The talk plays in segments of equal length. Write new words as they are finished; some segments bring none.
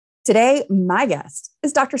Today, my guest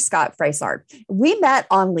is Dr. Scott Frasard. We met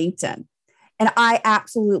on LinkedIn, and I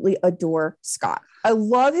absolutely adore Scott. I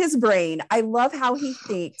love his brain. I love how he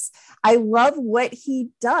thinks. I love what he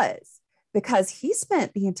does because he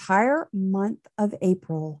spent the entire month of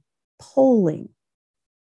April polling,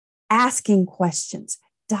 asking questions,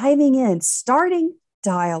 diving in, starting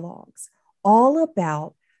dialogues, all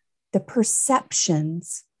about the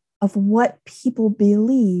perceptions of what people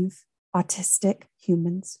believe autistic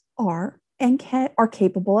humans are and are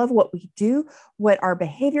capable of, what we do, what our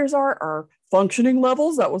behaviors are, our functioning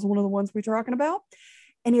levels. That was one of the ones we were talking about.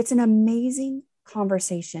 And it's an amazing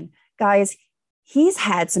conversation. Guys, he's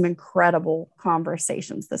had some incredible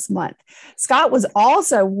conversations this month. Scott was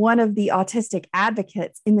also one of the autistic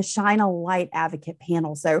advocates in the Shine a Light Advocate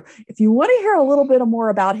panel. So if you want to hear a little bit more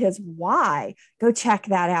about his why, go check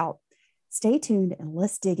that out. Stay tuned and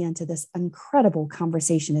let's dig into this incredible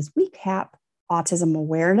conversation as we cap Autism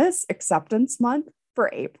Awareness Acceptance Month for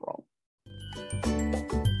April.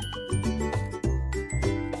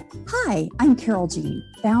 Hi, I'm Carol Jean,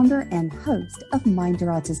 founder and host of Mind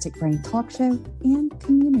Your Autistic Brain Talk Show and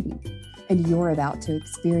Community. And you're about to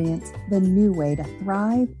experience the new way to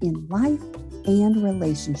thrive in life and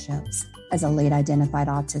relationships as a late identified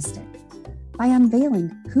autistic by unveiling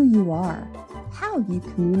who you are, how you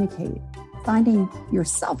communicate, finding your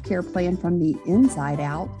self-care plan from the inside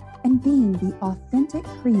out, and being the authentic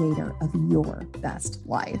creator of your best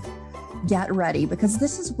life. Get ready, because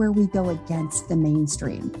this is where we go against the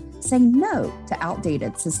mainstream, say no to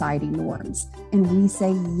outdated society norms, and we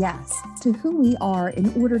say yes to who we are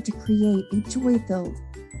in order to create a joy-filled,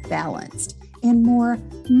 balanced, and more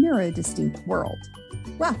neurodistinct world.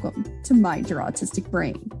 Welcome to Mind Your Autistic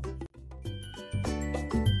Brain.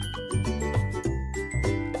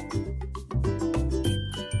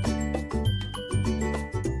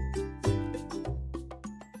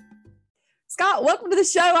 Scott, welcome to the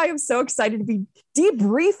show. I am so excited to be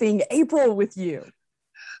debriefing April with you.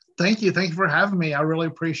 Thank you. Thank you for having me. I really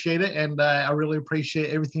appreciate it. And I really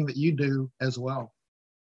appreciate everything that you do as well.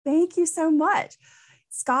 Thank you so much.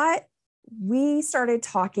 Scott, we started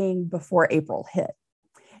talking before April hit.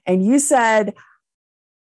 And you said,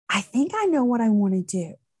 I think I know what I want to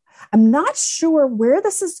do. I'm not sure where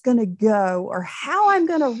this is going to go or how I'm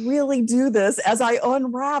going to really do this as I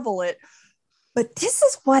unravel it. But this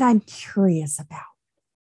is what I'm curious about.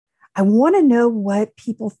 I want to know what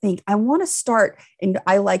people think. I want to start, and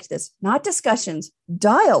I liked this, not discussions,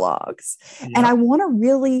 dialogues. Yep. And I want to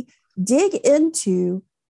really dig into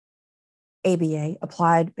ABA,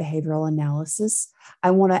 Applied Behavioral Analysis.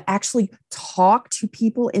 I want to actually talk to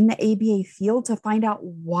people in the ABA field to find out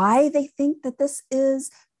why they think that this is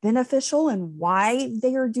beneficial and why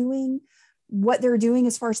they are doing what they're doing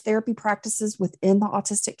as far as therapy practices within the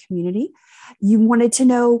autistic community. You wanted to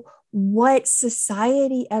know what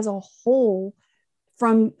society as a whole,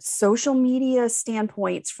 from social media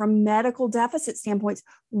standpoints, from medical deficit standpoints,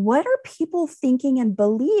 what are people thinking and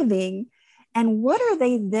believing, and what are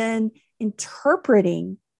they then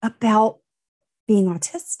interpreting about being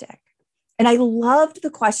autistic? And I loved the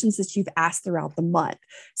questions that you've asked throughout the month.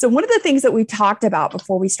 So one of the things that we talked about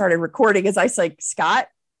before we started recording is I said, Scott,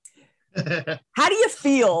 how do you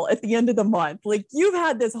feel at the end of the month? Like, you've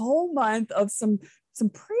had this whole month of some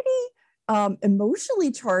pretty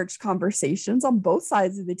emotionally charged conversations on both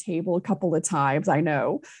sides of the table a couple of times. I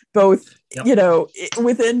know both, yep.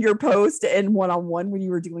 Within your post and one-on-one when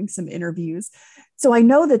you were doing some interviews. So I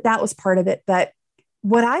know that was part of it. But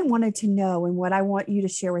what I wanted to know and what I want you to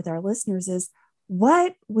share with our listeners is,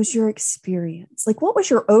 what was your experience? Like, what was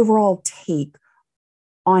your overall take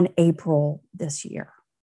on April this year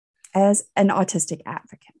as an autistic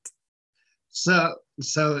advocate? So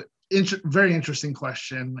very interesting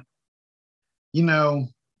question.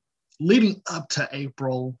 Leading up to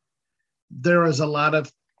April, there was a lot of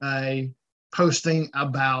posting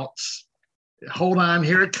about, hold on,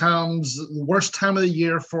 here it comes, the worst time of the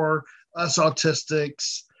year for us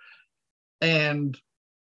autistics. And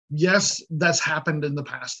yes, that's happened in the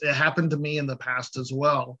past. It happened to me in the past as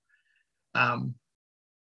well.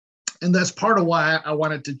 And that's part of why I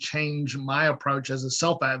wanted to change my approach as a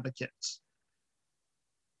self-advocate.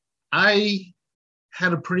 I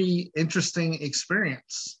had a pretty interesting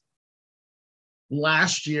experience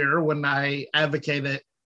last year when I advocated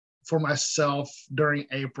for myself during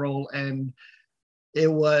April, and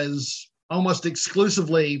it was almost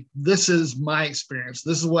exclusively, this is my experience.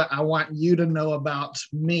 This is what I want you to know about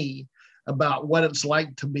me, about what it's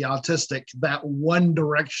like to be autistic. That one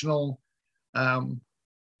directional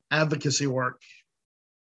advocacy work,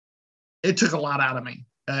 it took a lot out of me.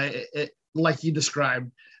 Like you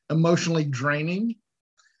described, emotionally draining.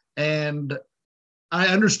 And I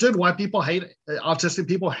understood why autistic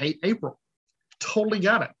people hate April. Totally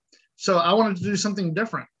got it. So I wanted to do something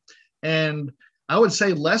different. And I would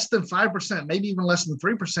say less than 5%, maybe even less than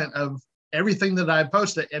 3% of everything that I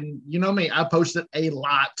posted. And you know me, I posted a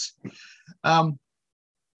lot.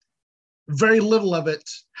 Very little of it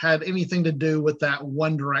had anything to do with that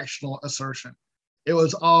one directional assertion. It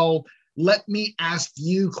was all, let me ask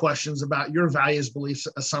you questions about your values, beliefs,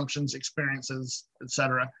 assumptions, experiences,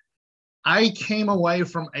 etc. I came away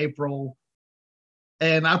from April,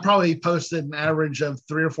 and I probably posted an average of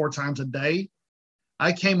 3 or 4 times a day.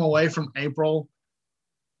 I came away from April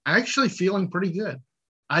actually feeling pretty good.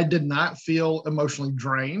 I did not feel emotionally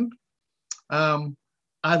drained. I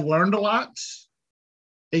learned a lot.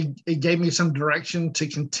 It gave me some direction to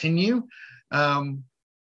continue.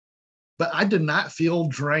 But I did not feel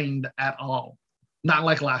drained at all. Not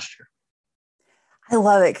like last year. I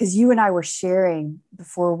love it because you and I were sharing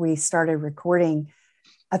before we started recording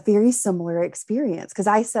a very similar experience, because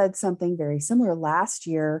I said something very similar last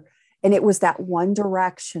year, and it was that one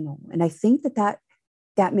directional. And I think that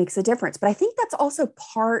makes a difference. But I think that's also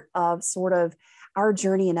part of sort of our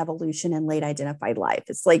journey and evolution in late identified life.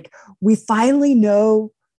 It's like we finally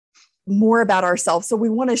know more about ourselves. So we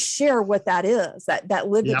want to share what that is, that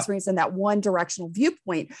lived experience and that one directional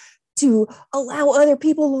viewpoint, to allow other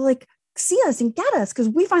people to like see us and get us, because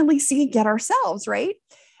we finally see and get ourselves, right?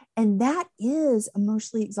 And that is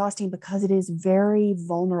emotionally exhausting because it is very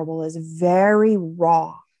vulnerable, is very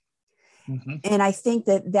raw. Mm-hmm. And I think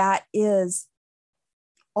that is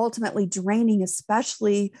ultimately draining,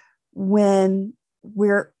 especially when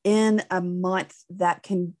we're in a month that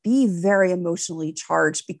can be very emotionally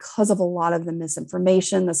charged because of a lot of the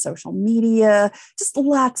misinformation, the social media, just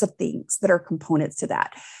lots of things that are components to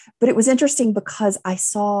that. But it was interesting because I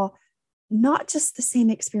saw not just the same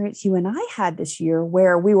experience you and I had this year,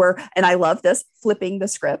 where we were, and I love this, flipping the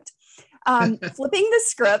script,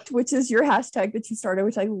 which is your hashtag that you started,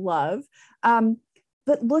 which I love.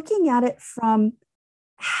 But looking at it from,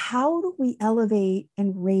 how do we elevate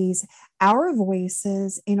and raise our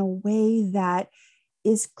voices in a way that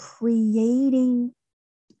is creating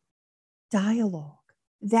dialogue,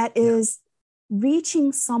 that is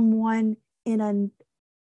reaching someone in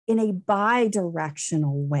a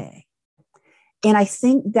bi-directional way? And I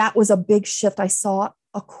think that was a big shift I saw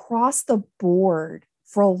across the board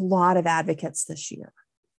for a lot of advocates this year.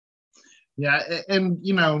 Yeah. And,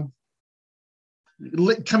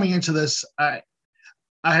 coming into this, I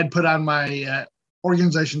had put on my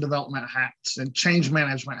organization development hats and change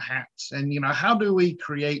management hats. And, how do we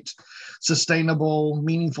create sustainable,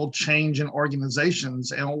 meaningful change in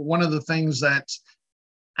organizations? And one of the things that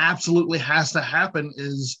absolutely has to happen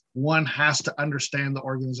is one has to understand the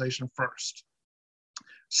organization first.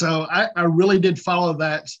 So I really did follow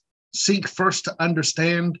that, seek first to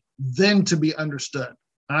understand, then to be understood.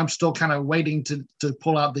 And I'm still kind of waiting to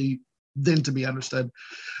pull out the then to be understood.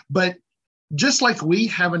 But just like we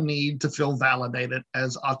have a need to feel validated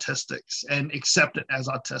as autistics and accepted as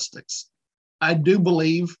autistics, I do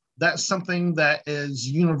believe that's something that is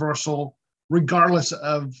universal, regardless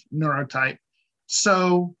of neurotype.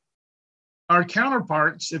 So our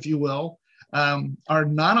counterparts, if you will, our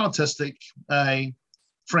non-autistic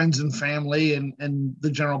friends and family and the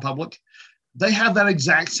general public, they have that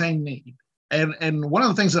exact same need. And one of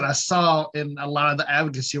the things that I saw in a lot of the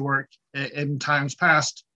advocacy work in times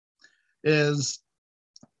past is,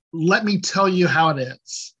 let me tell you how it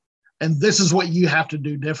is, and this is what you have to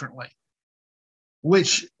do differently,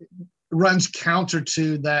 which runs counter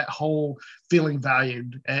to that whole feeling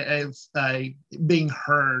valued, as being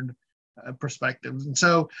heard perspective. And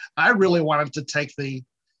so I really wanted to take the,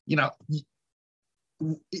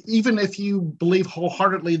 even if you believe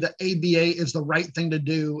wholeheartedly that ABA is the right thing to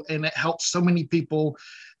do and it helps so many people,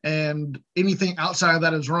 and anything outside of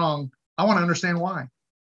that is wrong, I want to understand why.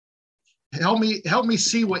 Help me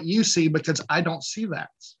see what you see, because I don't see that.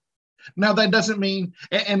 Now, that doesn't mean,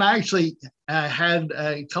 and I actually had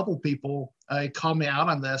a couple people call me out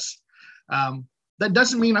on this. That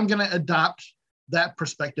doesn't mean I'm going to adopt that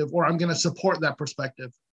perspective or I'm going to support that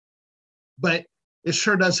perspective. But it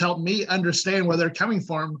sure does help me understand where they're coming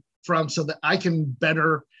from so that I can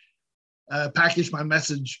better package my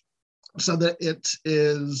message so that it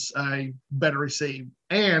is better received.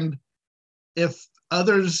 And if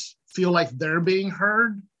others feel like they're being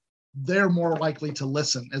heard, they're more likely to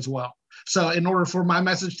listen as well. So in order for my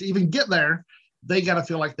message to even get there, they got to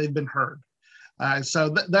feel like they've been heard.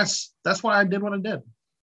 So that's why I did what I did.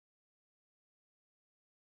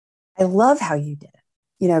 I love how you did it.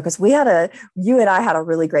 because you and I had a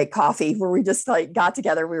really great coffee where we just like got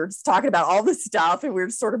together. We were just talking about all this stuff and we were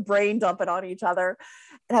just sort of brain dumping on each other.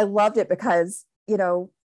 And I loved it because,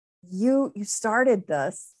 you started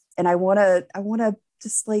this, and I want to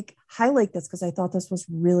just like highlight this because I thought this was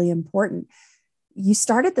really important. You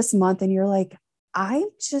started this month and you're like, I'm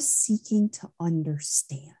just seeking to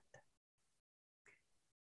understand.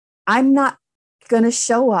 I'm not going to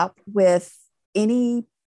show up with any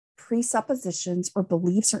presuppositions or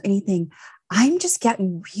beliefs or anything. I'm just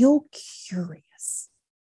getting real curious.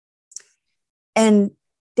 And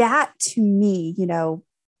that to me,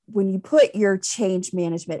 when you put your change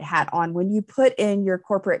management hat on, when you put in your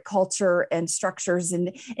corporate culture and structures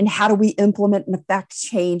and how do we implement and affect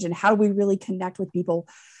change and how do we really connect with people,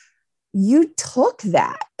 you took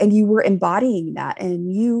that and you were embodying that,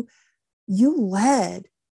 and you led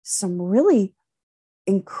some really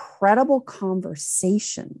incredible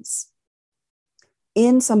conversations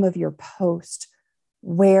in some of your posts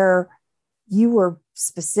where you were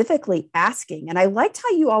specifically asking, and I liked how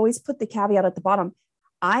you always put the caveat at the bottom,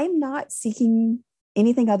 I'm not seeking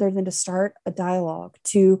anything other than to start a dialogue,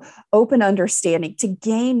 to open understanding, to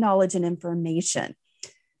gain knowledge and information.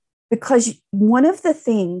 Because one of the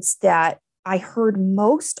things that I heard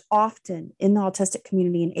most often in the autistic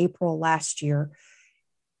community in April last year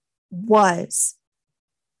was,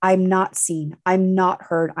 I'm not seen, I'm not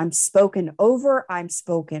heard, I'm spoken over, I'm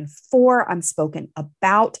spoken for, I'm spoken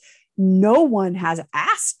about. No one has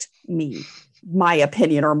asked me my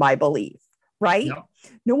opinion or my belief, right? Yep.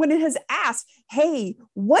 No one has asked, hey,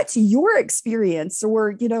 what's your experience?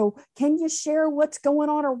 Or, can you share what's going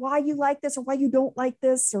on or why you like this or why you don't like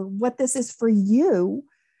this or what this is for you?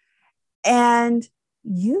 And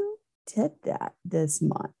you did that this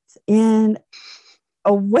month in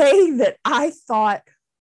a way that I thought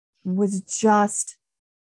was just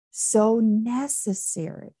so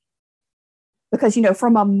necessary. Because,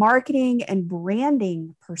 from a marketing and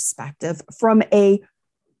branding perspective,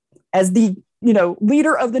 as the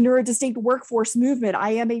leader of the neurodistinct workforce movement,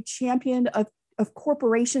 I am a champion of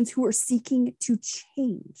corporations who are seeking to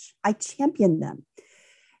change. I champion them.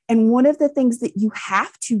 And one of the things that you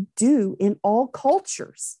have to do in all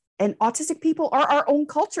cultures, and autistic people are our own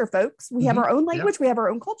culture, folks. We have our own language, we have our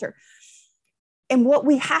own culture. And what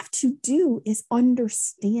we have to do is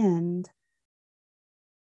understand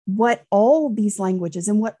what all these languages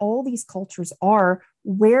and what all these cultures are,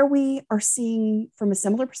 where we are seeing from a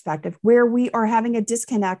similar perspective, where we are having a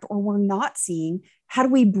disconnect or we're not seeing. How do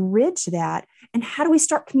we bridge that? And how do we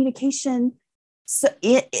start communication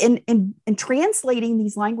in translating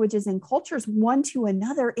these languages and cultures one to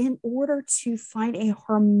another in order to find a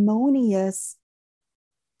harmonious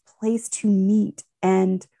place to meet?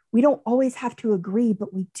 And we don't always have to agree,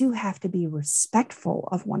 but we do have to be respectful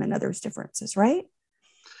of one another's differences, right?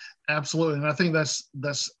 Absolutely. And I think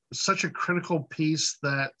that's such a critical piece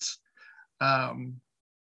that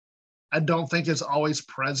I don't think is always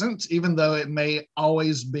present, even though it may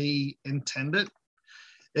always be intended,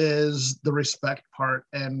 is the respect part.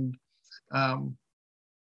 And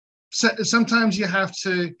sometimes you have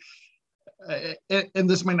to, and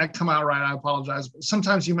this may not come out right, I apologize, but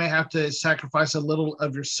sometimes you may have to sacrifice a little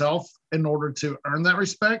of yourself in order to earn that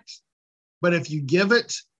respect. But if you give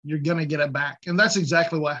it, you're going to get it back. And that's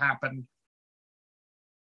exactly what happened.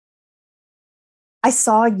 I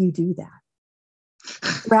saw you do that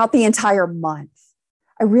throughout the entire month.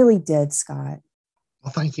 I really did, Scott.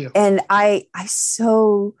 Well, thank you. And I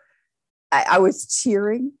was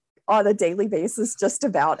cheering on a daily basis, just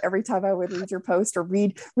about every time I would read your post or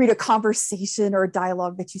read a conversation or a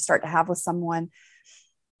dialogue that you start to have with someone,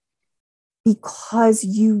 because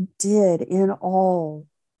you did in all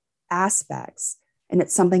aspects. And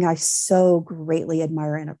it's something I so greatly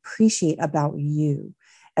admire and appreciate about you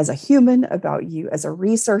as a human, about you as a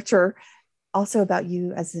researcher, also about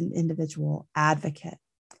you as an individual advocate.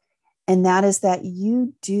 And that is that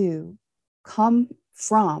you do come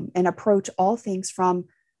from and approach all things from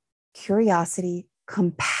curiosity,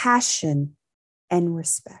 compassion, and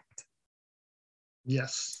respect.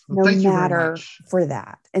 Yes. Well, no matter for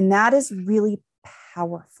that. And that is really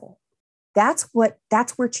powerful. That's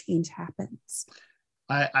where change happens.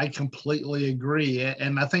 I completely agree.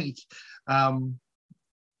 And I think I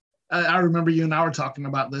remember you and I were talking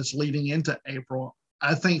about this leading into April.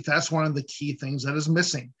 I think that's one of the key things that is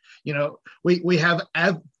missing. We have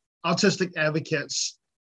autistic advocates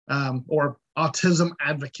or autism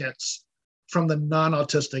advocates from the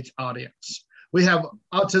non-autistic audience. We have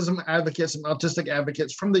autism advocates and autistic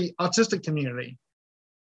advocates from the autistic community.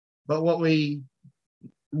 But what we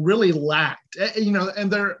really lacked, and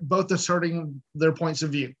they're both asserting their points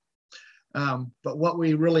of view. But what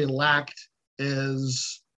we really lacked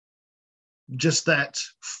is just that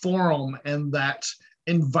forum and that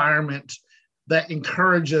environment that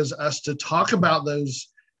encourages us to talk about those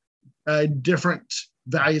different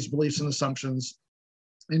values, beliefs, and assumptions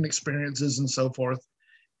and experiences and so forth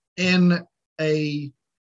in a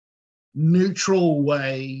neutral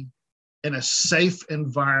way, in a safe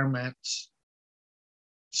environment,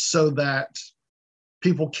 so that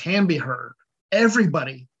people can be heard.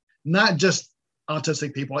 Everybody, not just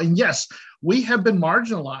autistic people. And yes, we have been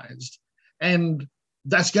marginalized, and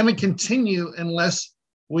that's going to continue unless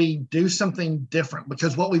we do something different,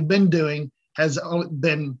 because what we've been doing has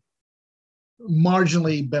been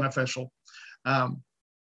marginally beneficial.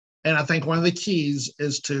 And I think one of the keys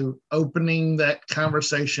is to opening that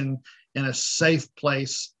conversation in a safe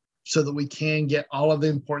place so that we can get all of the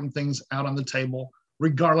important things out on the table,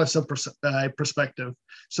 regardless of perspective,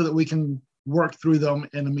 so that we can work through them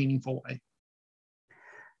in a meaningful way.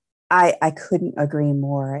 I couldn't agree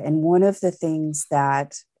more. And one of the things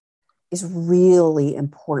that is really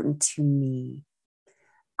important to me,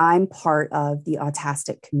 I'm part of the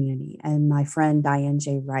autistic community, and my friend Diane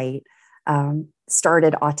J. Wright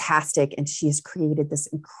started Autistic, and she has created this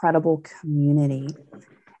incredible community.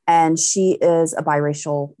 And she is a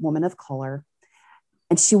biracial woman of color,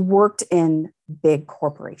 and she worked in big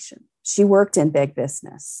corporation. She worked in big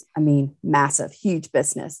business. I mean, massive, huge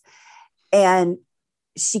business. And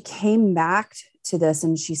she came back to this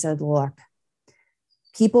and she said, look,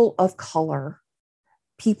 people of color,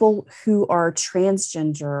 people who are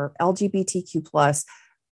transgender, LGBTQ+,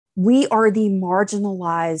 we are the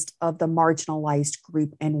marginalized of the marginalized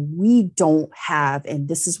group. And we don't have, and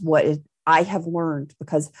this is what I have learned,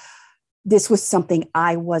 because this was something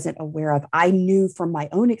I wasn't aware of. I knew from my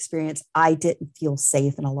own experience, I didn't feel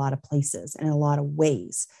safe in a lot of places and in a lot of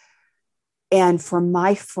ways. And for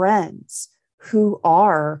my friends who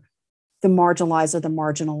are the marginalized of the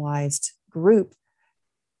marginalized group,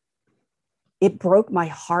 it broke my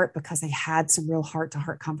heart, because I had some real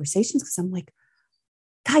heart-to-heart conversations, because I'm like,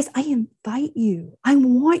 guys, I invite you. I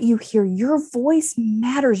want you here. Your voice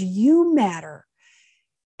matters. You matter.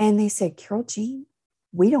 And they said, Carol Jean,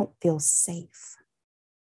 we don't feel safe.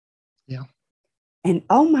 Yeah. And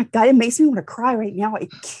oh my God, it makes me want to cry right now. It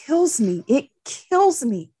kills me. It kills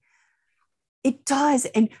me. It does.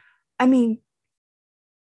 And I mean,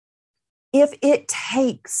 if it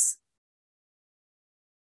takes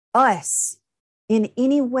us in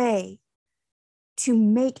any way to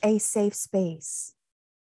make a safe space,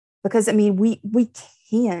 because I mean, we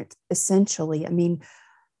can't essentially, I mean,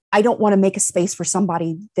 I don't want to make a space for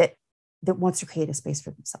somebody that wants to create a space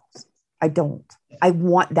for themselves. I don't. I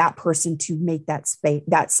want that person to make that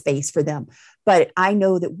space for them. But I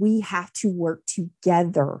know that we have to work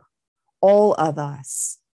together, all of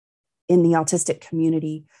us in the autistic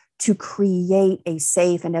community, to create a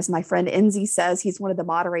safe. And as my friend Enzi says, he's one of the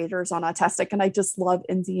moderators on Autistic, and I just love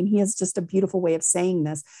Enzi, and he has just a beautiful way of saying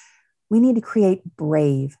this. We need to create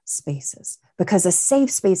brave spaces, because a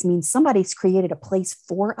safe space means somebody's created a place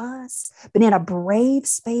for us. But in a brave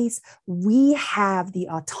space, we have the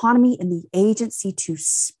autonomy and the agency to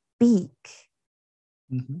speak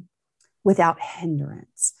without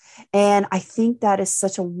hindrance. And I think that is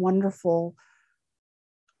such a wonderful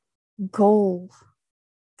goal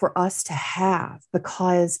for us to have,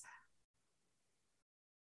 because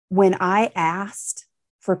when I asked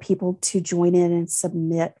for people to join in and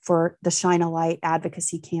submit for the Shine a Light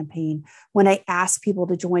advocacy campaign, when I asked people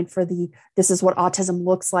to join for This Is What Autism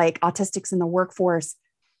Looks Like, Autistics in the Workforce,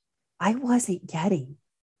 I wasn't getting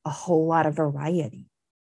a whole lot of variety.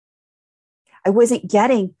 I wasn't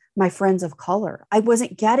getting my friends of color. I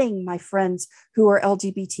wasn't getting my friends who are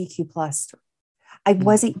LGBTQ+. I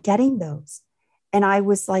wasn't getting those. And I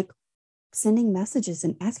was like sending messages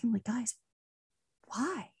and asking, like, guys,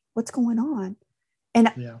 why? What's going on?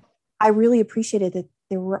 And I really appreciated that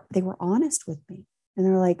they were honest with me. And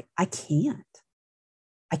they're like, I can't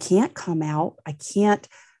come out. I can't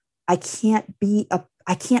be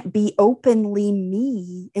openly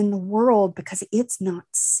me in the world, because it's not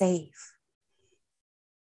safe.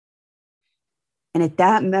 And at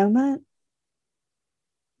that moment,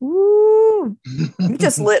 woo, you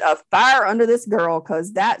just lit a fire under this girl,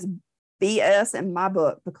 because that's BS in my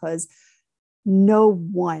book. Because no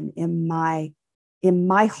one in my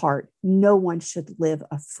heart, no one should live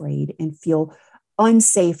afraid and feel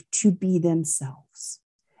unsafe to be themselves.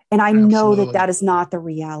 And I know that is not the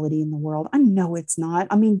reality in the world. I know it's not.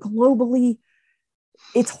 I mean, globally,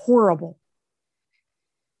 it's horrible.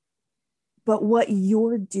 But what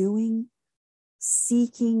you're doing,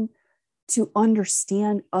 seeking to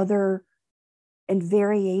understand other and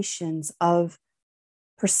variations of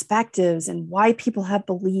perspectives and why people have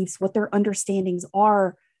beliefs, what their understandings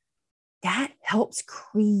are, that helps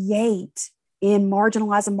create in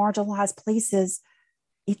marginalized and marginalized places.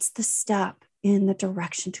 It's the step in the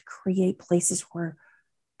direction to create places where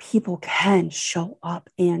people can show up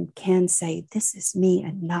and can say, this is me,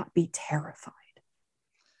 and not be terrified.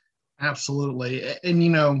 Absolutely.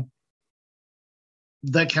 And,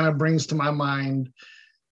 that kind of brings to my mind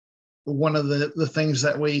one of the things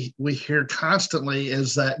that we hear constantly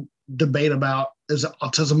is that debate about, is it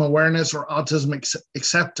autism awareness or autism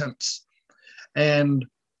acceptance? And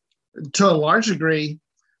to a large degree,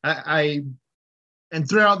 and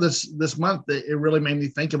throughout this month, it really made me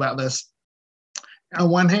think about this. On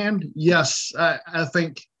one hand, yes, I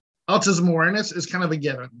think autism awareness is kind of a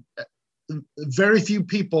given. Very few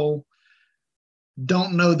people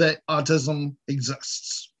don't know that autism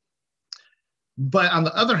exists. But on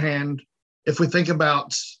the other hand, if we think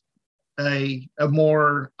about a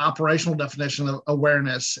more operational definition of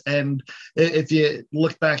awareness, and if you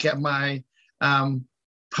look back at my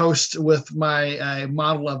post with my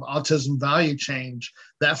model of autism value change,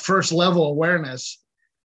 that first level awareness,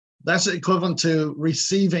 that's equivalent to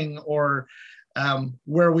receiving, or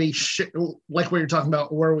where we like what you're talking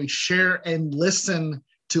about, where we share and listen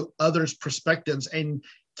to others' perspectives, and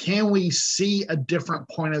can we see a different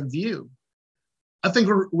point of view? I think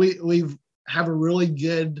we have a really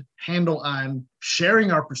good handle on sharing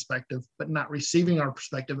our perspective, but not receiving our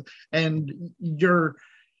perspective. And your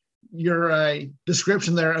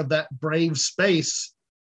description there of that brave space,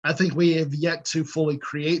 I think we have yet to fully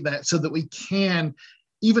create that so that we can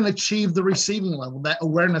even achieve the receiving level, that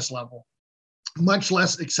awareness level, much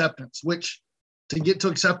less acceptance, which to get to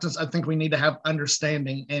acceptance, I think we need to have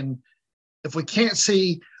understanding. And if we can't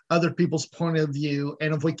see other people's point of view,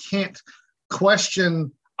 and if we can't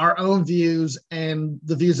question our own views and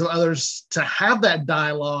the views of others to have that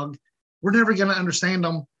dialogue, we're never going to understand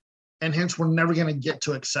them. And hence, we're never going to get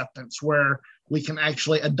to acceptance where we can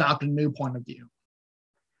actually adopt a new point of view.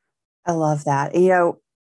 I love that.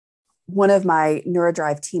 One of my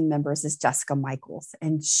NeuroDrive team members is Jessica Michaels,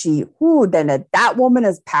 and that woman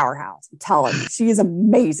is powerhouse. I'm telling you, she is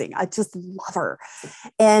amazing. I just love her.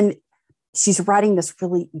 And she's writing this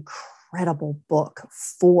really incredible book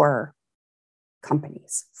for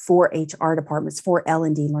companies, for HR departments, for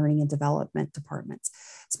L&D, learning and development departments,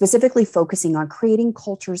 specifically focusing on creating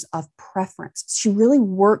cultures of preference. She really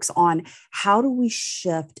works on how do we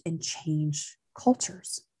shift and change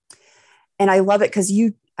cultures. And I love it because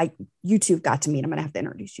you two got to meet. I'm going to have to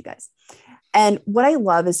introduce you guys. And what I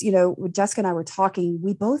love is, when Jessica and I were talking,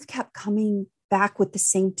 we both kept coming back with the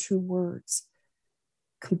same two words: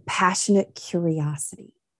 compassionate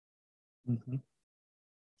curiosity. Mm-hmm.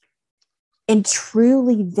 And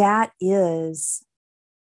truly, that is,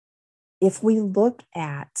 if we look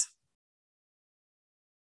at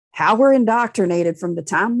how we're indoctrinated from the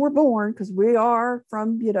time we're born, because we are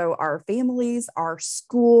from, our families, our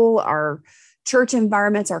school, our church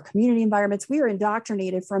environments, our community environments, we are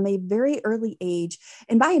indoctrinated from a very early age.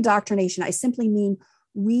 And by indoctrination, I simply mean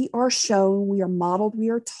we are shown, we are modeled, we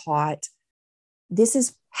are taught, this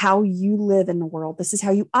is how you live in the world. This is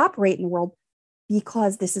how you operate in the world,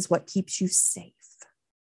 because this is what keeps you safe.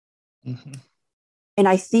 Mm-hmm. And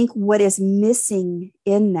I think what is missing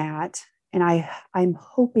in that, and I'm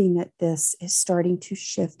hoping that this is starting to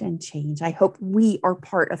shift and change. I hope we are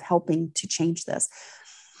part of helping to change this,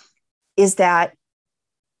 is that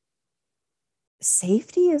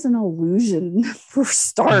safety is an illusion for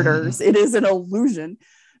starters. Mm-hmm. It is an illusion.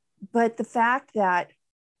 But the fact that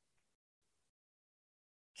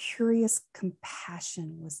curious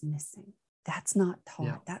compassion was missing, that's not taught.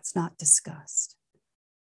 Yeah. That's not discussed.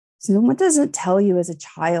 So what does it tell you as a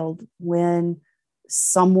child when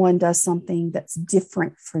someone does something that's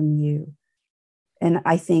different from you? And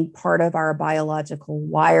I think part of our biological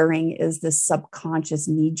wiring is this subconscious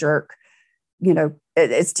knee-jerk,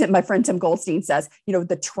 it's my friend Tim Goldstein says,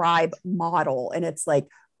 the tribe model. And it's like,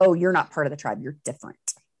 oh, you're not part of the tribe. You're different.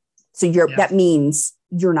 So that means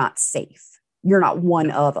you're not safe. You're not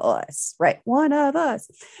one of us, right? One of us.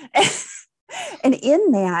 And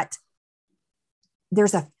in that,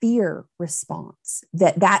 there's a fear response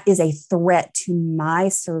that is a threat to my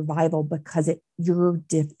survival because you're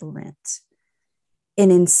different.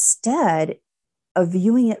 And instead of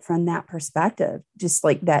viewing it from that perspective, just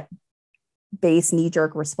like that base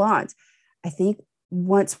knee-jerk response, I think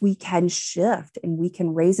once we can shift and we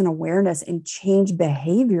can raise an awareness and change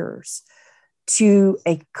behaviors to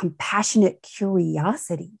a compassionate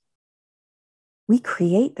curiosity, we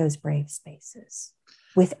create those brave spaces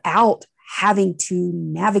without having to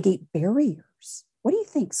navigate barriers. What do you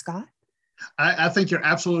think, Scott? I think you're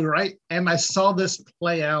absolutely right. And I saw this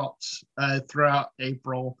play out throughout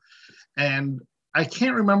April. And I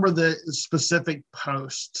can't remember the specific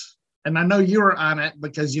post. And I know you were on it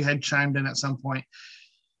because you had chimed in at some point.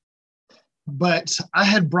 But I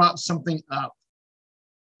had brought something up.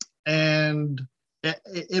 And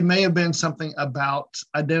it may have been something about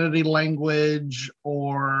identity language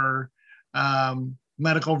or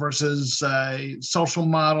medical versus social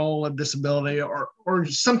model of disability or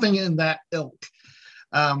something in that ilk.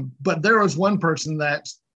 But there was one person that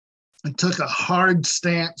took a hard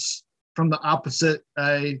stance from the opposite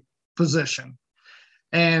position.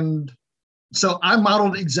 And so I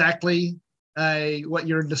modeled exactly what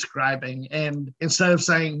you're describing. And instead of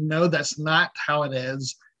saying, no, that's not how it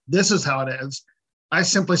is, this is how it is, I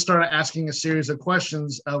simply started asking a series of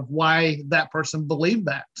questions of why that person believed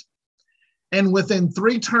that. And within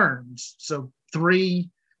 3 turns, so 3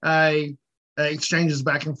 exchanges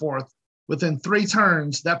back and forth, within 3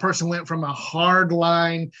 turns, that person went from a hard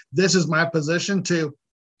line, this is my position, to,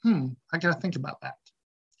 I got to think about that.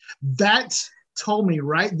 That told me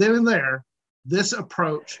right then and there, this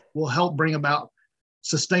approach will help bring about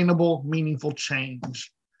sustainable, meaningful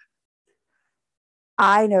change.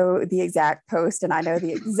 I know the exact post and I know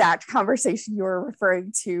the exact conversation you're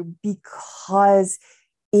referring to because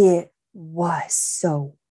it was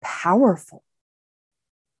so powerful.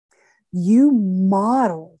 You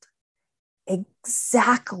modeled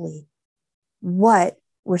exactly what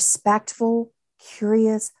respectful,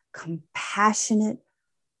 curious, compassionate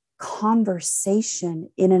conversation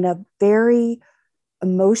in a very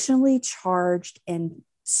emotionally charged and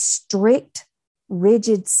strict,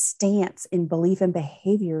 rigid stance in belief and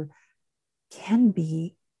behavior can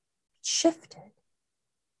be shifted.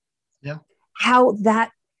 Yeah. How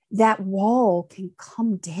that wall can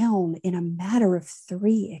come down in a matter of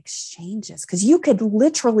 3 exchanges, because you could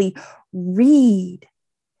literally read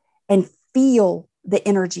and feel the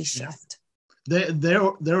energy shift. Yeah.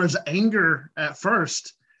 There was anger at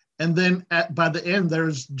first, and then by the end,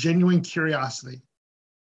 there's genuine curiosity.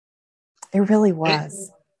 It really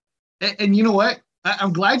was. And you know what?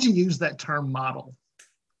 I'm glad you used that term model.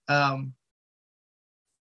 I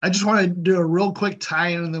just want to do a real quick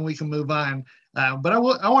tie-in, and then we can move on. But I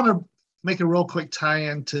want to make a real quick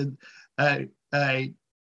tie-in to ABA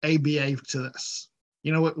to this.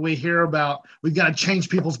 You know, we hear about we've got to change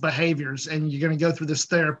people's behaviors, and you're going to go through this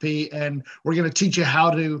therapy, and we're going to teach you how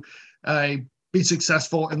to be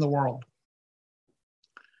successful in the world.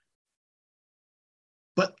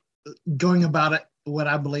 But going about it what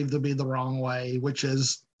I believe to be the wrong way, which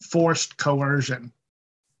is forced coercion,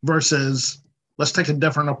 versus let's take a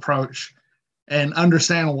different approach and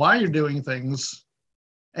understand why you're doing things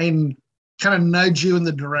and kind of nudge you in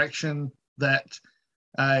the direction that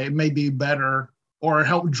it may be better, or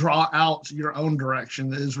help draw out your own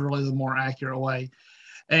direction is really the more accurate way.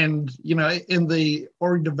 And, you know, in the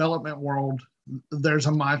org development world, there's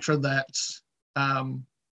a mantra that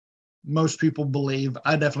most people believe,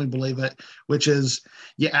 I definitely believe it, which is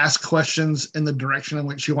you ask questions in the direction in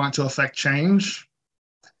which you want to affect change.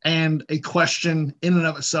 And a question in and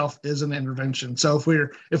of itself is an intervention. So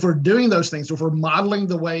if we're doing those things, if we're modeling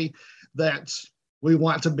the way that we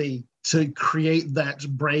want to be, to create that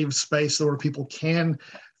brave space where people can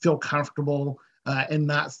feel comfortable and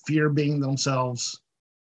not fear being themselves,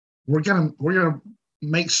 we're gonna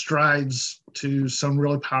make strides to some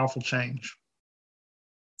really powerful change.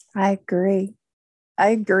 I agree.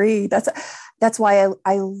 That's why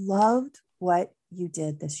I loved what you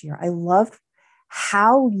did this year. I loved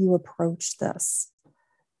how you approached this,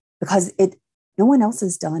 because no one else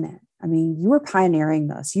has done it. I mean, you were pioneering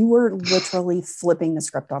this. You were literally flipping the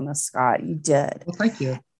script on this, Scott. You did. Well, thank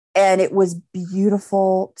you. And it was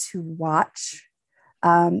beautiful to watch.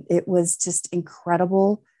 It was just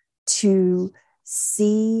incredible to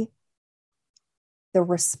see the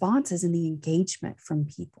responses and the engagement from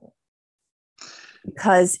people,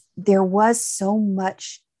 because there was so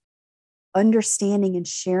much understanding and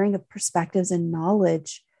sharing of perspectives and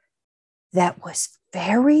knowledge that was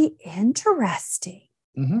very interesting.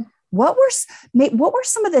 Mm-hmm. What were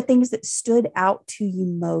some of the things that stood out to you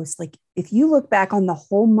most? Like, if you look back on the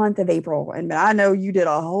whole month of April, and I know you did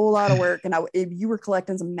a whole lot of work, and you were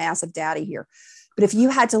collecting some massive data here, but if you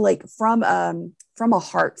had to, like, from a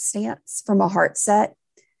heart stance, from a heart set,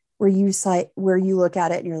 where you look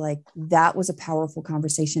at it and you're like, that was a powerful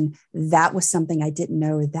conversation. That was something I didn't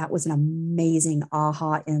know. That was an amazing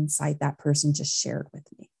aha insight that person just shared with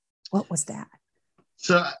me. What was that?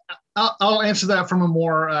 So I'll answer that from a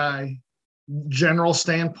more general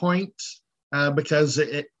standpoint, because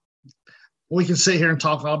we can sit here and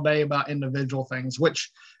talk all day about individual things,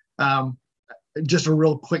 which just a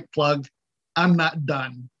real quick plug, I'm not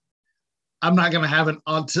done. I'm not going to have an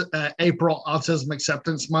April Autism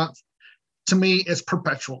Acceptance Month. To me, it's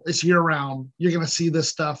perpetual. It's year round. You're going to see this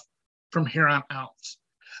stuff from here on out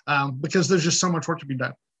because there's just so much work to be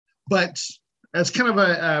done. But as kind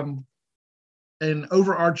of an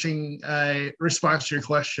overarching response to your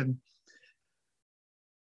question,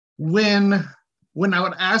 when I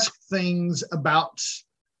would ask things about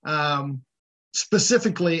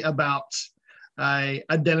specifically about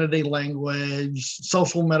identity language,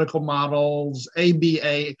 social medical models,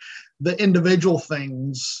 ABA, the individual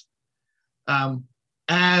things,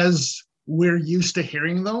 as we're used to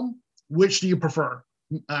hearing them, which do you prefer?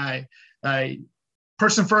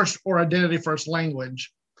 Person first or identity first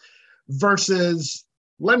language versus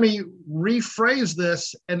let me rephrase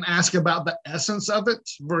this and ask about the essence of it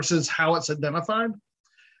versus how it's identified.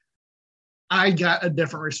 I got a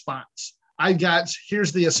different response. I got,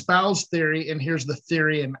 here's the espoused theory and here's the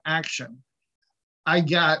theory in action. I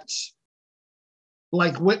got,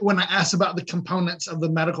 like when I asked about the components of the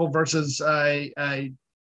medical versus a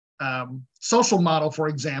social model, for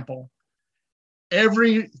example,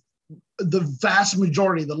 the vast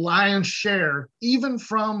majority, the lion's share, even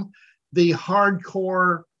from the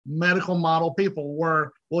hardcore medical model people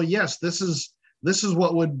were, well, yes, this is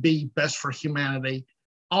what would be best for humanity,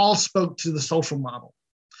 all spoke to the social model.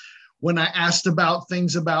 When I asked about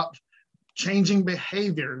things about changing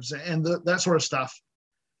behaviors and that sort of stuff,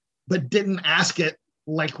 but didn't ask it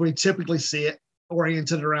like we typically see it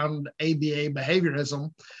oriented around ABA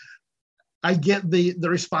behaviorism, I get the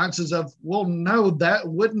responses of, well, no, that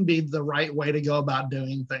wouldn't be the right way to go about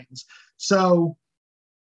doing things. So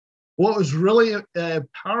what was really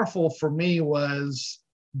powerful for me was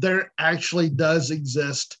there actually does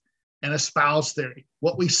exist an espoused theory,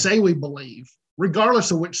 what we say we believe, regardless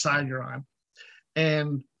of which side you're on,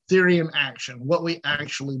 and theory and action, what we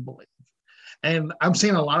actually believe. And I'm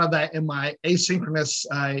seeing a lot of that in my asynchronous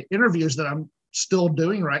interviews that I'm still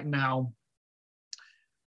doing right now.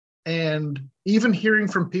 And even hearing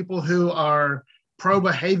from people who are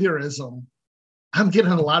pro-behaviorism, I'm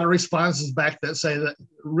getting a lot of responses back that say that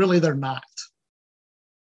really they're not.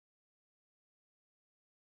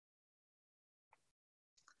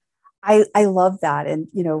 I love that. And,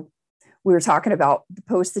 we were talking about the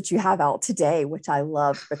post that you have out today, which I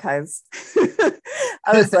love because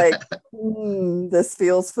I was like, this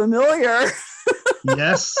feels familiar.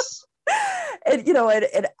 Yes. And,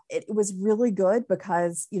 it was really good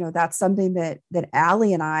because, that's something that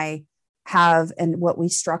Allie and I have and what we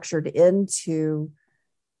structured into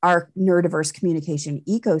our neurodiverse communication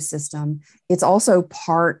ecosystem. It's also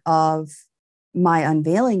part of my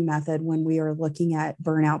unveiling method when we are looking at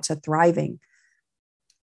burnout to thriving.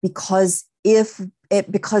 Because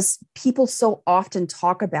because people so often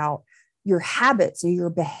talk about your habits and your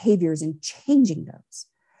behaviors and changing those.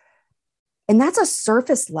 And that's a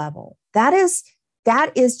surface level. That is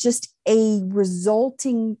just a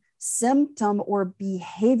resulting symptom or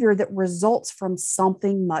behavior that results from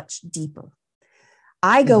something much deeper.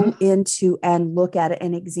 I go into and look at it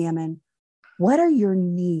and examine, what are your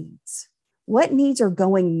needs? What needs are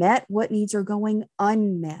going met? What needs are going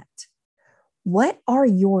unmet? What are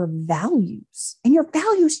your values? And your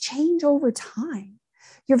values change over time.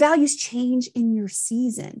 Your values change in your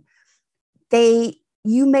season.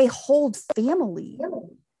 You may hold family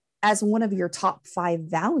as one of your top 5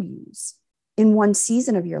 values in one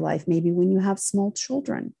season of your life, maybe when you have small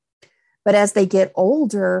children. But as they get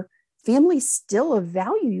older, family's still a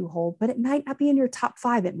value you hold, but it might not be in your top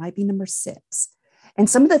 5. It might be number 6. And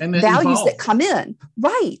some of the values that come in,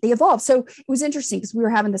 right, they evolve. So it was interesting because we were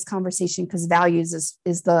having this conversation because values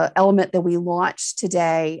is the element that we launched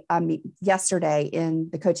yesterday in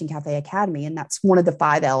the Coaching Cafe Academy. And that's one of the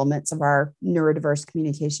 5 elements of our neurodiverse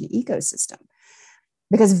communication ecosystem.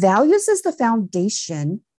 Because values is the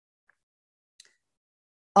foundation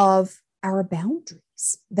of our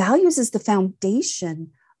boundaries. Values is the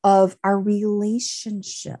foundation of our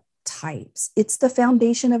relationship types. It's the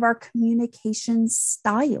foundation of our communication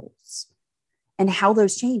styles and how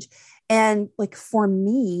those change. And like for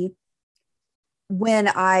me, when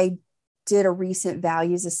I did a recent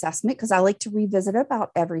values assessment, because I like to revisit it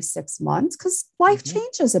about every 6 months because life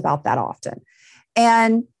changes about that often.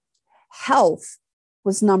 And health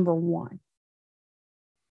was number 1.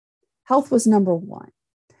 Health was number 1.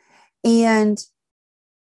 And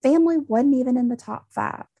family wasn't even in the top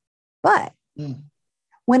 5. But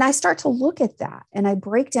when I start to look at that and I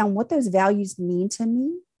break down what those values mean to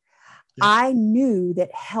me, I knew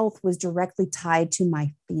that health was directly tied to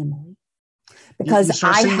my family. because you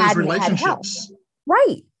start I seeing those hadn't had health. relationships.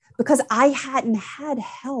 Right. Because I hadn't had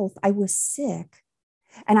health. I was sick.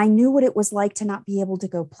 And I knew what it was like to not be able to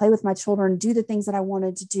go play with my children, do the things that I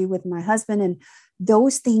wanted to do with my husband. And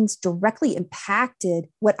those things directly impacted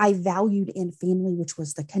what I valued in family, which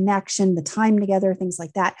was the connection, the time together, things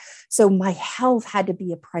like that. So my health had to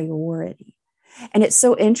be a priority. And it's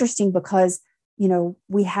so interesting because,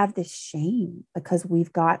 we have this shame because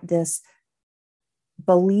we've got this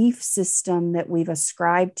belief system that we've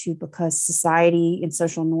ascribed to because society and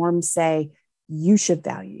social norms say you should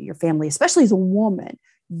value your family, especially as a woman.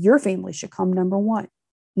 Your family should come number one,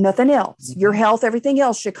 nothing else. Your health, everything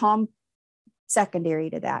else should come secondary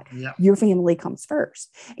to that. Yeah. Your family comes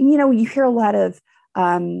first. And, you hear a lot of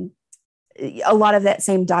that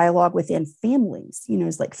same dialogue within families,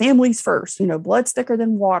 it's like families first, blood's thicker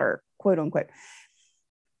than water, quote unquote.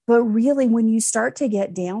 But really, when you start to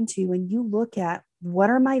get down to and you look at what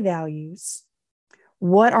are my values,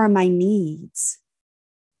 what are my needs,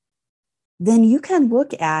 then you can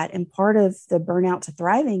look at, and part of the Burnout to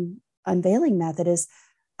Thriving unveiling method is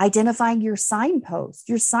identifying your signposts.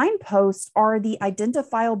 Your signposts are the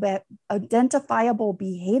identifiable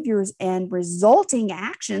behaviors and resulting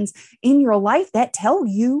actions in your life that tell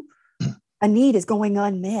you a need is going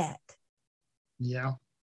unmet. Yeah.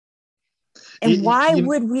 And why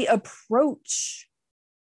would we approach,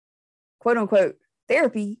 quote unquote,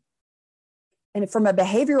 therapy and from a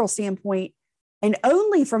behavioral standpoint, and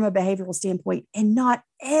only from a behavioral standpoint, and not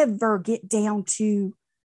ever get down to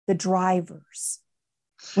the drivers?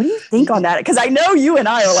 What do you think on that? Because I know you and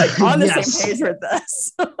I are like on the same page with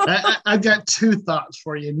this. I've got two thoughts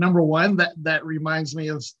for you. Number one, that reminds me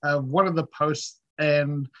of one of the posts,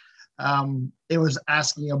 and it was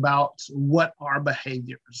asking about what are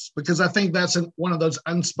behaviors, because I think that's one of those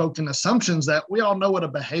unspoken assumptions that we all know what a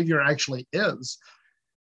behavior actually is.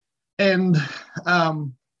 And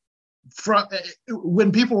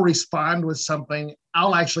when people respond with something,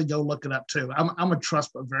 I'll actually go look it up too. I'm a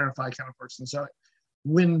trust but verify kind of person. So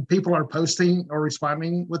when people are posting or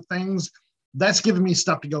responding with things, that's giving me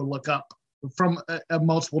stuff to go look up from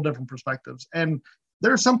multiple different perspectives. And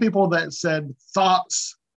there are some people that said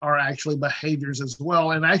thoughts are actually behaviors as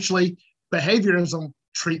well. And actually, behaviorism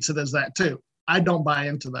treats it as that too. I don't buy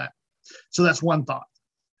into that. So that's one thought.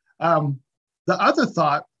 The other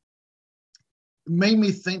thought made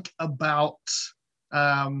me think about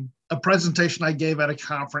a presentation I gave at a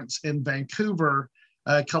conference in Vancouver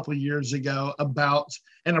a couple of years ago about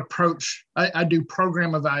an approach. I do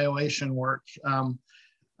program evaluation work,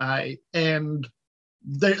 and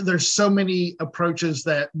there's so many approaches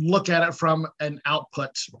that look at it from an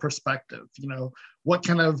output perspective. What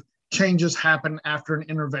kind of changes happen after an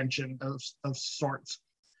intervention of sorts.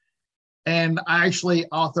 And I actually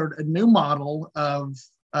authored a new model of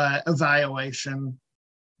evaluation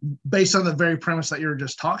based on the very premise that you were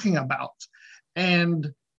just talking about.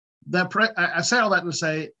 And I say all that to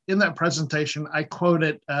say, in that presentation, I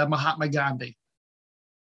quoted Mahatma Gandhi.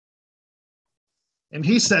 And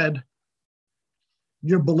he said,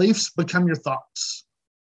 your beliefs become your thoughts.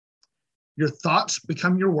 Your thoughts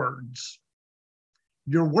become your words.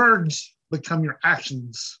 Your words become your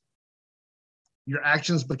actions. Your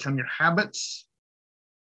actions become your habits.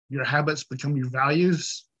 Your habits become your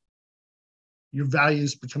values. Your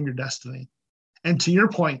values become your destiny. And to your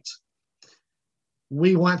point,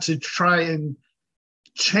 we want to try and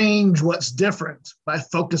change what's different by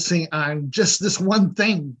focusing on just this one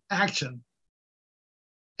thing, action.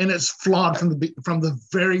 And it's flawed from the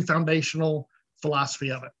very foundational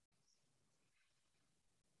philosophy of it.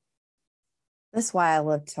 That's why I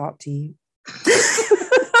love to talk to you.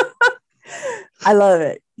 I love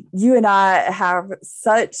it. You and I have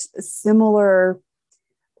such similar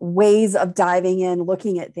ways of diving in,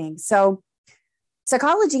 looking at things. So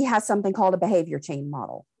psychology has something called a behavior chain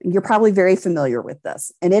model. And you're probably very familiar with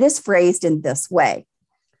this. And it is phrased in this way.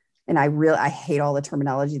 And I hate all the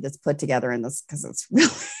terminology that's put together in this because it's really,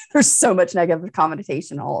 there's so much negative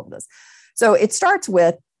connotation in all of this. So it starts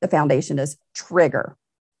with the foundation is trigger,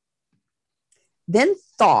 then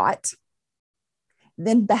thought,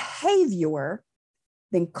 then behavior,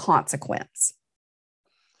 then consequence.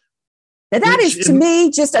 Now that is to me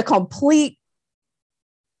just a complete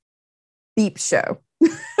beep show.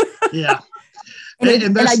 Yeah.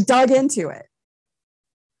 and I dug into it.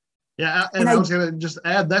 Yeah, and I was going to just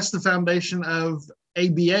add, that's the foundation of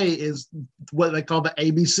ABA, is what they call the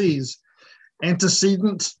ABCs: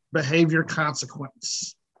 antecedent, behavior,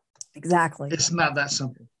 consequence. Exactly. It's not that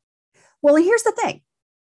simple. Well, and here's the thing.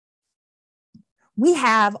 we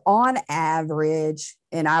have on average,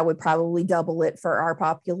 and I would probably double it for our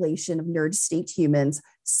population of neurodistinct humans,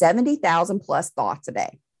 70,000 plus thoughts a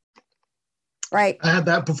day. Right. I had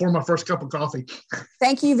that before my first cup of coffee.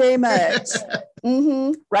 Thank you very much.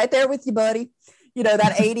 Right there with you, buddy. You know,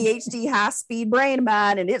 that ADHD high-speed brain of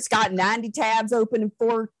mine, and it's got 90 tabs open and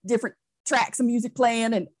 4 different tracks of music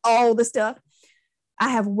playing and all the stuff. I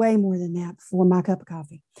have way more than that before my cup of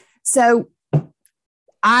coffee. So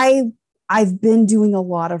I've been doing a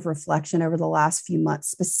lot of reflection over the last few months,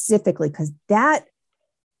 specifically because that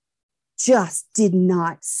just did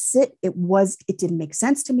not sit. It didn't make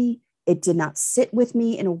sense to me. It did not sit with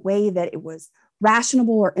me in a way that it was rational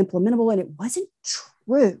or implementable, and it wasn't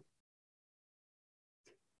true.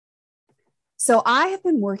 So I have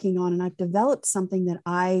been working on, and I've developed something that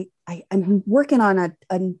I'm working on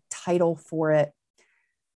a title for it,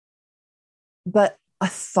 but a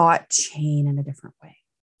thought chain in a different way.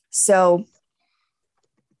 So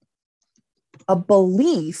a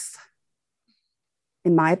belief,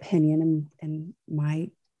 in my opinion, and my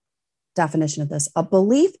definition of this, a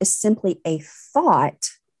belief is simply a thought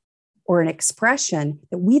or an expression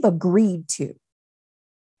that we've agreed to.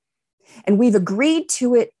 And we've agreed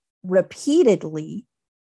to it repeatedly,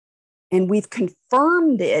 and we've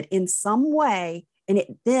confirmed it in some way, and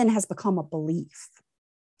it then has become a belief.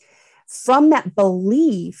 From that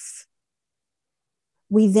belief,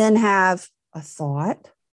 we then have a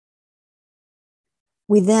thought.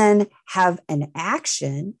 We then have an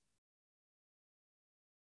action.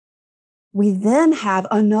 We then have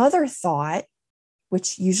another thought,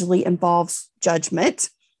 which usually involves judgment,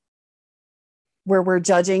 where we're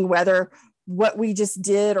judging whether what we just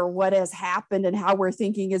did or what has happened and how we're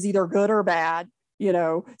thinking is either good or bad, you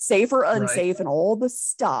know, safe or unsafe, right, and all the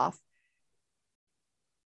stuff.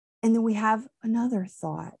 And then we have another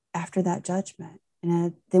thought after that judgment.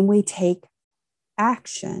 And then we take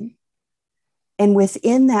action. And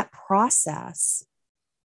within that process,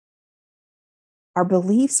 our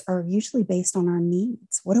beliefs are usually based on our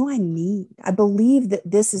needs. What do I need? I believe that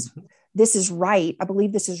this is right. I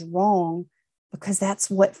believe this is wrong because that's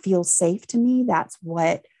what feels safe to me. That's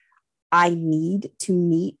what I need to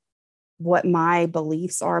meet what my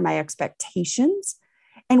beliefs are, my expectations.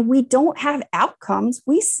 And we don't have outcomes.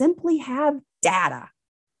 We simply have data.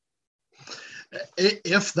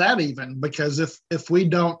 If that even, because if we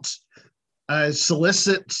don't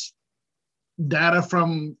solicit data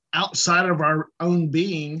from outside of our own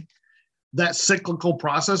being, that cyclical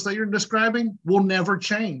process that you're describing will never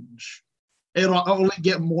change. It'll only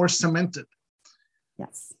get more cemented.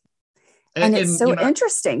 Yes. And it's so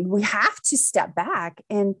interesting. We have to step back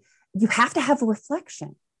and you have to have a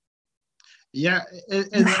reflection. Yeah.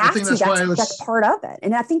 And I think that's part of it.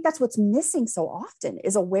 And I think that's what's missing so often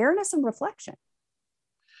is awareness and reflection.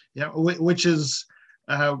 Yeah. Which is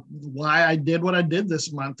why I did what I did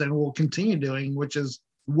this month and will continue doing, which is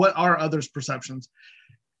what are others' perceptions?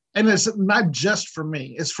 And it's not just for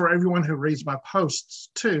me, it's for everyone who reads my posts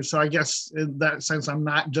too. So I guess in that sense, I'm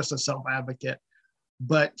not just a self-advocate,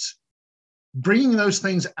 but bringing those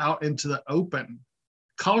things out into the open,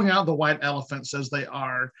 calling out the white elephants as they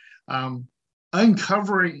are,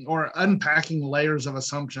 uncovering or unpacking layers of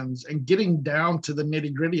assumptions and getting down to the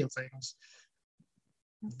nitty-gritty of things.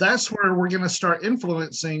 That's where we're going to start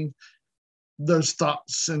influencing those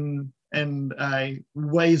thoughts and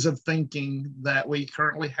ways of thinking that we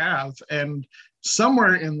currently have. And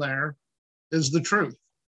somewhere in there is the truth.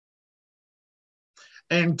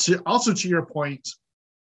 And to your point,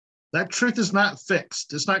 that truth is not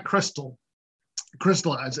fixed. It's not crystallized.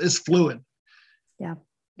 It's fluid. Yeah.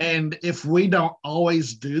 And if we don't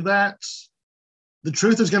always do that, the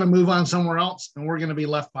truth is going to move on somewhere else and we're going to be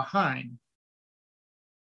left behind.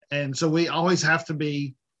 And so we always have to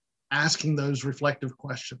be asking those reflective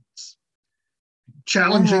questions,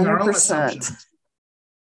 challenging 100%. Our own assumptions.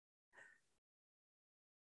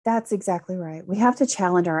 That's exactly right. We have to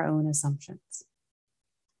challenge our own assumptions.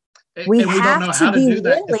 And we don't know how to do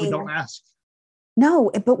that if we don't ask. No,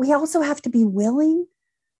 but we also have to be willing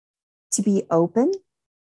to be open,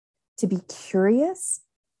 to be curious,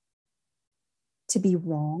 to be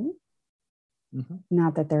wrong. Mm-hmm.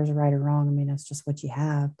 Not that there's a right or wrong. I mean, that's just what you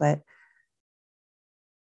have, but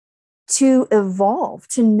to evolve,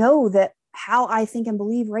 to know that how I think and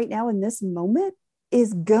believe right now in this moment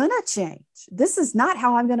is gonna change. This is not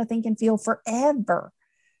how I'm gonna think and feel forever.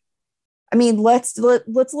 I mean, let's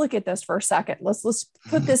look at this for a second. Let's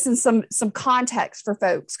put this in some context for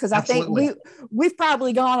folks, because I think we've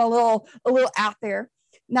probably gone a little out there,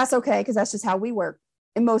 and that's okay, because that's just how we work.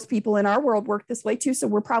 And most people in our world work this way too, so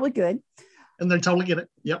we're probably good. And they totally get it.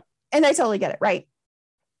 Yep. And they totally get it, right?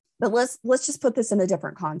 But let's just put this in a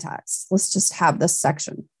different context. Let's just have this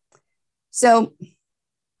section. So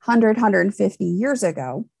 150 years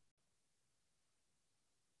ago,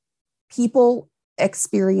 people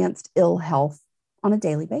experienced ill health on a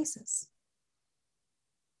daily basis.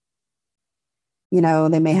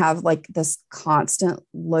 They may have like this constant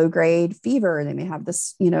low grade fever. They may have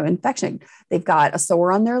this, infection. They've got a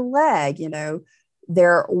sore on their leg.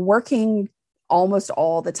 They're working almost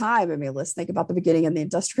all the time. I mean, let's think about the beginning of the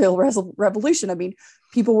Industrial Revolution. I mean,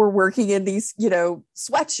 people were working in these,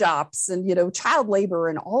 sweatshops and, child labor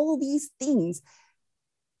and all of these things.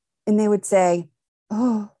 And they would say,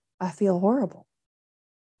 "Oh, I feel horrible."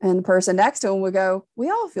 And the person next to them would go, "We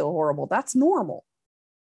all feel horrible. That's normal."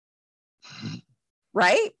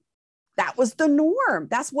 Right? That was the norm.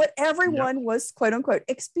 That's what everyone was, quote unquote,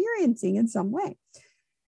 experiencing in some way.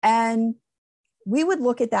 And we would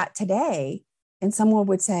look at that today and someone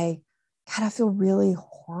would say, "God, I feel really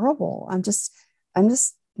horrible. I'm just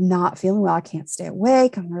not feeling well. I can't stay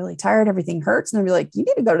awake. I'm really tired. Everything hurts." And they'll be like, "You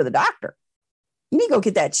need to go to the doctor. You need to go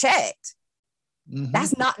get that checked." Mm-hmm.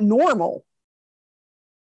 That's not normal.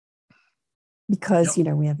 Because,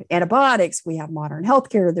 we have antibiotics, we have modern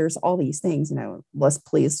healthcare, there's all these things, let's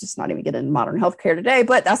please just not even get into modern healthcare today,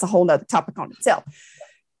 but that's a whole nother topic on itself.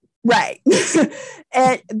 Right.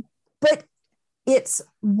 But it's,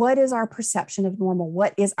 what is our perception of normal?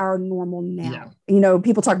 What is our normal now? Yeah.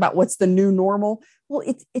 People talk about what's the new normal. Well,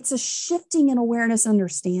 it's a shifting in awareness,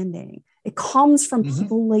 understanding. It comes from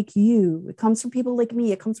people like you. It comes from people like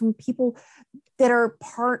me. It comes from people that are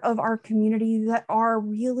part of our community that are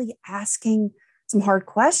really asking some hard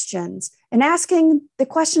questions and asking the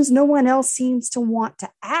questions no one else seems to want to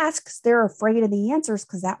ask because they're afraid of the answers,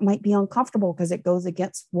 because that might be uncomfortable because it goes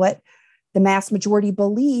against what the mass majority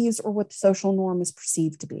believes or what the social norm is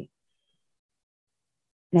perceived to be.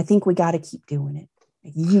 And I think we got to keep doing it.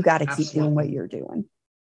 You got to keep doing what you're doing.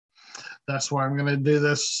 That's why I'm going to do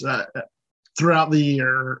this throughout the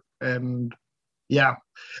year. And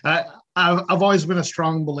I've always been a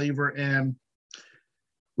strong believer in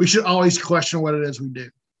we should always question what it is we do.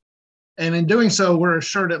 And in doing so, we're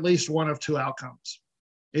assured at least one of two outcomes.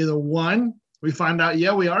 Either one, we find out,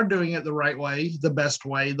 we are doing it the right way, the best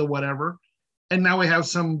way, the whatever. And now we have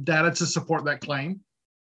some data to support that claim.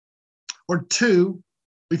 Or two,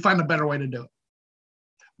 we find a better way to do it.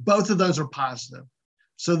 Both of those are positive.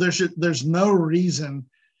 So there's no reason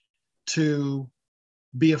to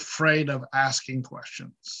be afraid of asking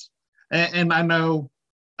questions. And I know,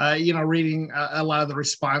 reading a lot of the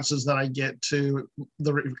responses that I get to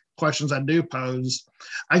the questions I do pose,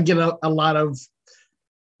 I get a lot of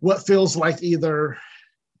what feels like either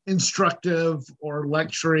instructive or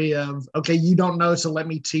lectury of, okay, you don't know, so let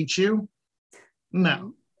me teach you.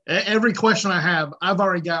 No. Every question I have, I've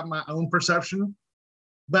already got my own perception,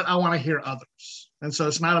 but I want to hear others. And so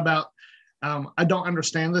it's not about, I don't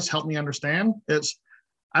understand this, help me understand. It's,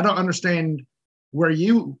 I don't understand what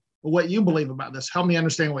you believe about this. Help me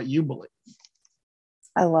understand what you believe.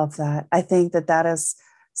 I love that. I think that is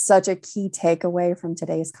such a key takeaway from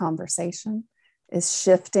today's conversation, is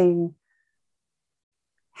shifting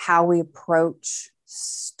how we approach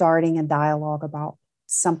starting a dialogue about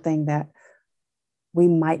something that we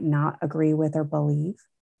might not agree with or believe,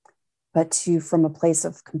 but to, from a place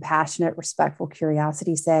of compassionate, respectful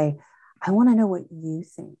curiosity, say, "I want to know what you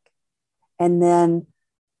think." And then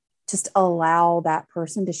just allow that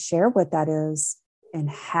person to share what that is, and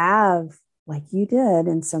have, like you did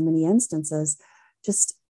in so many instances,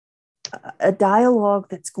 just a dialogue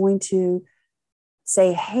that's going to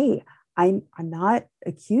say, "Hey, I'm not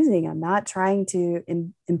accusing, I'm not trying to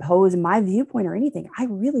impose my viewpoint or anything. I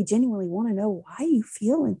really genuinely want to know why you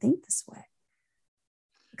feel and think this way,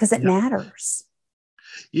 because it matters."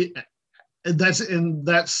 Yeah, that's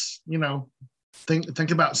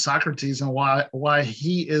think about Socrates and why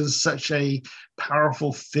he is such a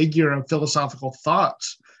powerful figure of philosophical thought.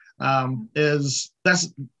 Is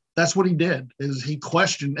that's what he did, is he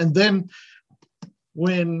questioned, and then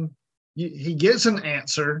when he gets an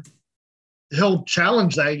answer, he'll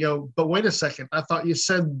challenge that. You go, "But wait a second, I thought you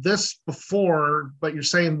said this before, but you're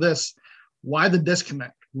saying this. Why the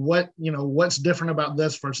disconnect? What's different about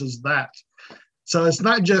this versus that?" So it's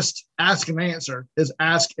not just ask and answer, it's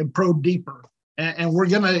ask and probe deeper. And we're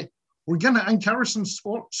gonna uncover some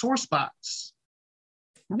sore spots.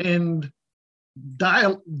 And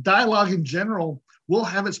dialogue in general will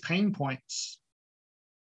have its pain points,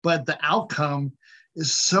 but the outcome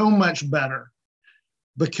is so much better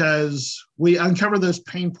because we uncover those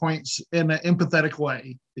pain points in an empathetic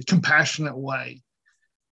way, a compassionate way,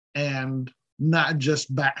 and not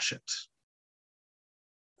just bash it.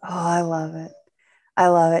 Oh, I love it. I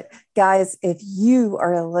love it. Guys, if you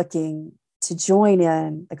are looking to join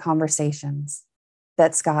in the conversations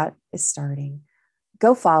that Scott is starting,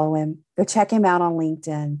 go follow him, go check him out on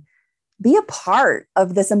LinkedIn, be a part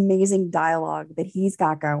of this amazing dialogue that he's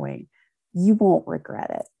got going. You won't regret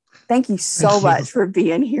it. Thank you so much for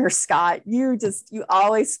being here, Scott. You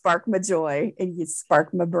always spark my joy and you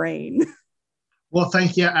spark my brain. Well,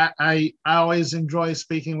 thank you. I always enjoy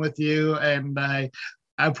speaking with you, and I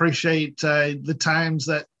appreciate the times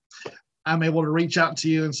that I'm able to reach out to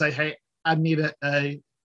you and say, hey, I need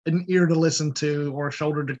an ear to listen to or a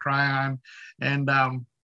shoulder to cry on. And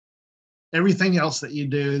everything else that you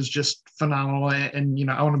do is just phenomenal. And,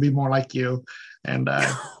 I want to be more like you. And I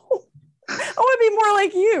want to be more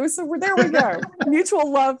like you. So there we go.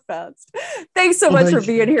 Mutual love fest. Thanks so much for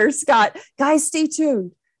being here, Scott. Guys, stay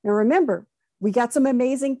tuned. Now remember, we got some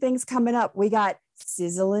amazing things coming up. We got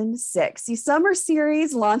Sizzling Sexy Summer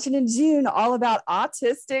Series launching in June, all about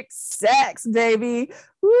autistic sex, baby.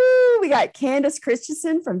 Woo! We got Candace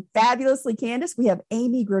Christensen from Fabulously Candace. We have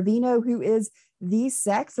Amy Gravino, who is the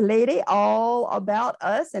sex lady, all about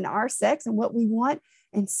us and our sex and what we want,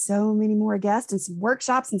 and so many more guests and some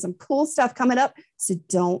workshops and some cool stuff coming up. So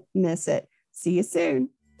don't miss it. See you soon.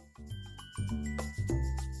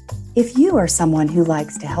 If you are someone who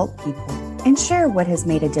likes to help people and share what has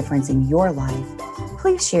made a difference in your life,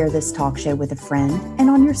 please share this talk show with a friend and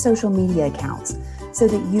on your social media accounts so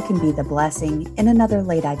that you can be the blessing in another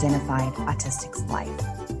late identified autistic's life.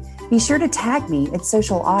 Be sure to tag me at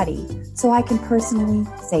Social Audie so I can personally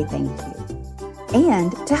say thank you.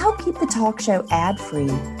 And to help keep the talk show ad-free,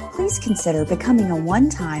 please consider becoming a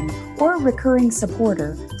one-time or recurring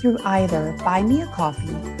supporter through either Buy Me a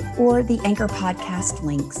Coffee or the Anchor podcast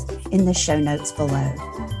links in the show notes below.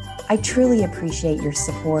 I truly appreciate your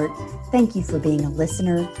support. Thank you for being a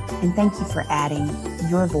listener, and thank you for adding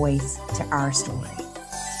your voice to our story.